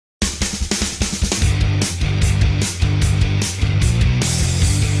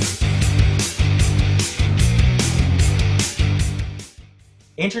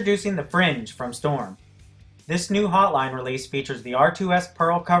Introducing the Fringe from Storm. This new hotline release features the R2S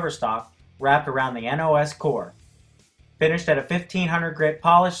Pearl cover stock wrapped around the N.O.S core. Finished at a 1500 grit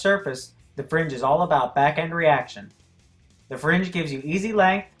polished surface, the Fringe is all about back-end reaction. The Fringe gives you easy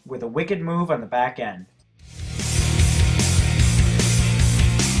length with a wicked move on the back end.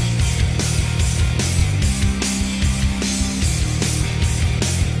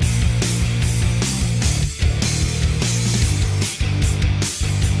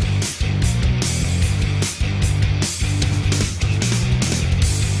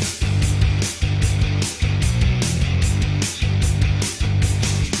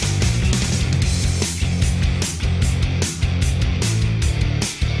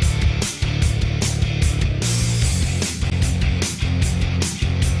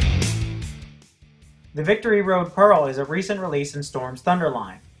 The Victory Road Pearl is a recent release in Storm's Thunder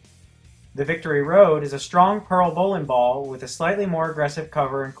line. The Victory Road is a strong pearl bowling ball with a slightly more aggressive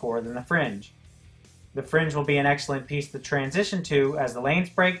cover and core than the Fringe. The Fringe will be an excellent piece to transition to as the lanes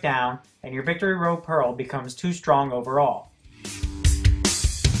break down and your Victory Road Pearl becomes too strong overall.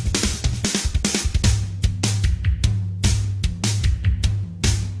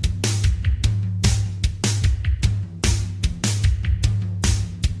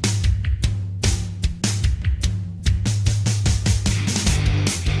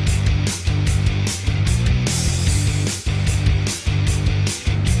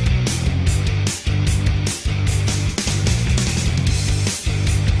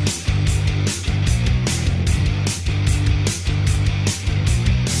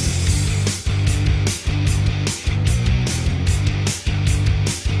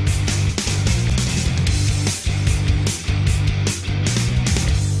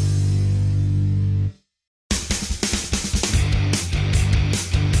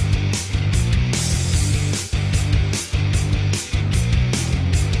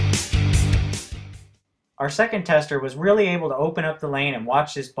 Our second tester was really able to open up the lane and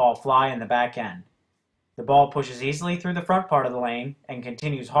watch this ball fly in the back end. The ball pushes easily through the front part of the lane and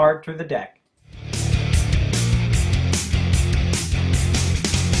continues hard through the deck.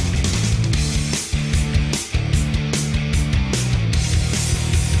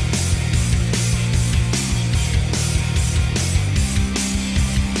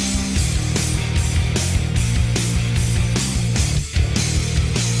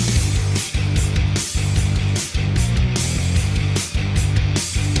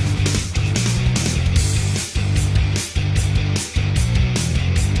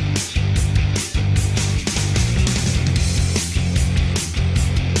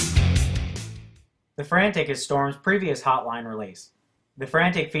 The Frantic is Storm's previous hotline release. The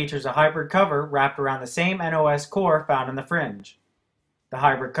Frantic features a hybrid cover wrapped around the same N.O.S core found in the Fringe. The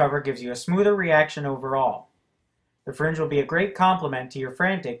hybrid cover gives you a smoother reaction overall. The Fringe will be a great complement to your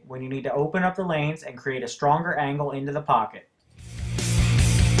Frantic when you need to open up the lanes and create a stronger angle into the pocket.